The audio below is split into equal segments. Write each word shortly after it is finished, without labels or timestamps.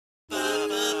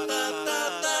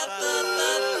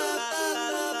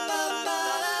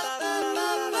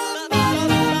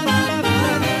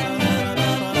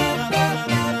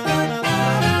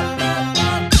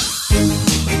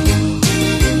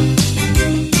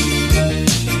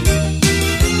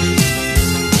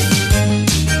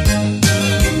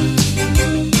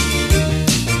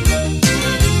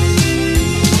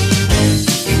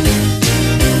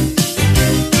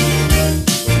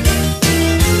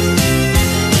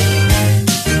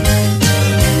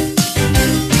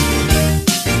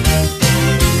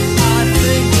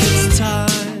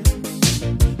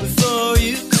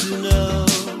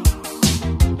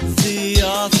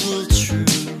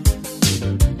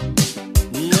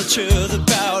truth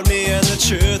about me and the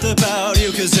truth about you,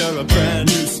 'cause you're a brand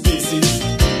new species.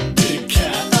 Big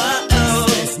cat,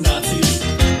 space Nazis,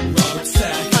 Robert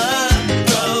Stack,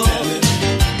 goddammit,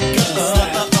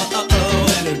 Gunstack,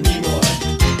 Leonard Nimoy,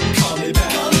 call me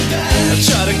back. I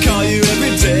try to call you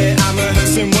every day, I'm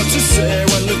rehearsing what to say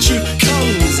when the truth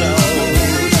comes out.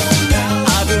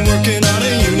 I've been working on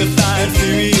a unified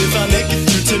theory. If I make it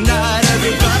through tonight,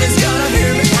 everybody's gonna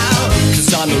hear me out, 'cause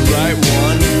I'm the right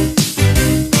one.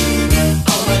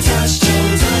 On my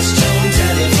touch-tone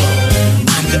telephone,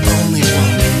 I'm the only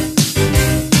one.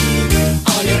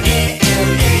 On your AM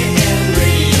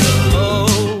radio,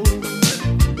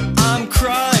 I'm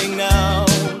crying now,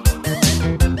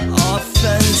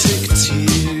 authentic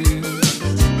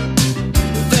tears.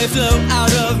 They flow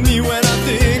out of me when I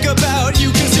think about you,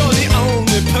 'cause you're the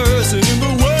only person in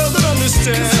the world that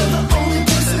understands.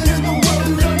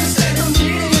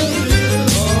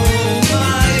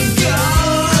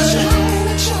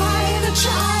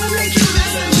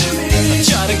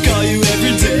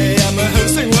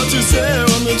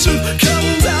 The truth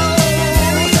comes out.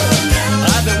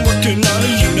 I've been working on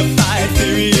a unified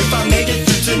theory. If I make it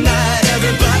through tonight,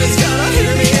 everybody's gonna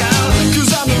hear me out,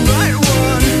 'cause I'm the right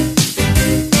one.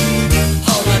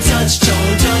 Hold my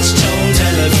touch-tone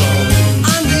telephone,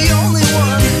 I'm the only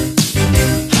one.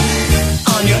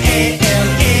 On your AM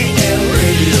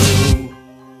radio.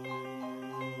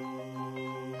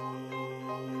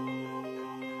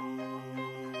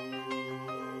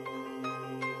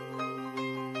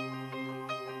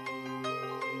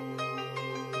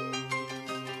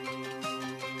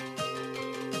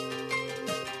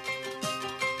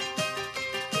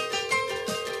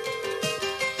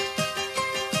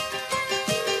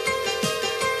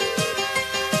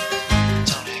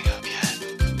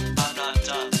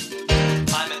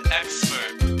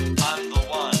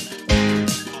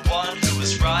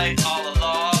 All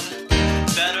along,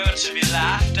 better to be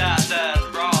laughed at than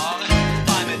wrong.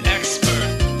 I'm an expert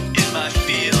in my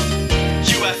field.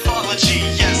 UFOlogy,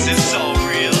 yes, it's all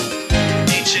real.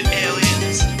 Ancient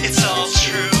aliens, it's all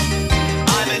true.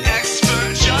 I'm an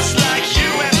expert just like you,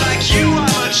 and like you,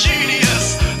 I'm a genius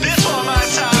before my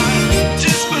time.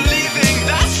 Disbelieving,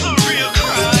 that's the real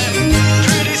crime.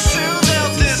 Pretty soon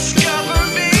they'll discover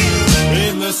me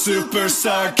in the super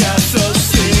sargasso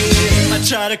sea. I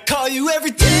try to call you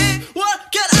every day.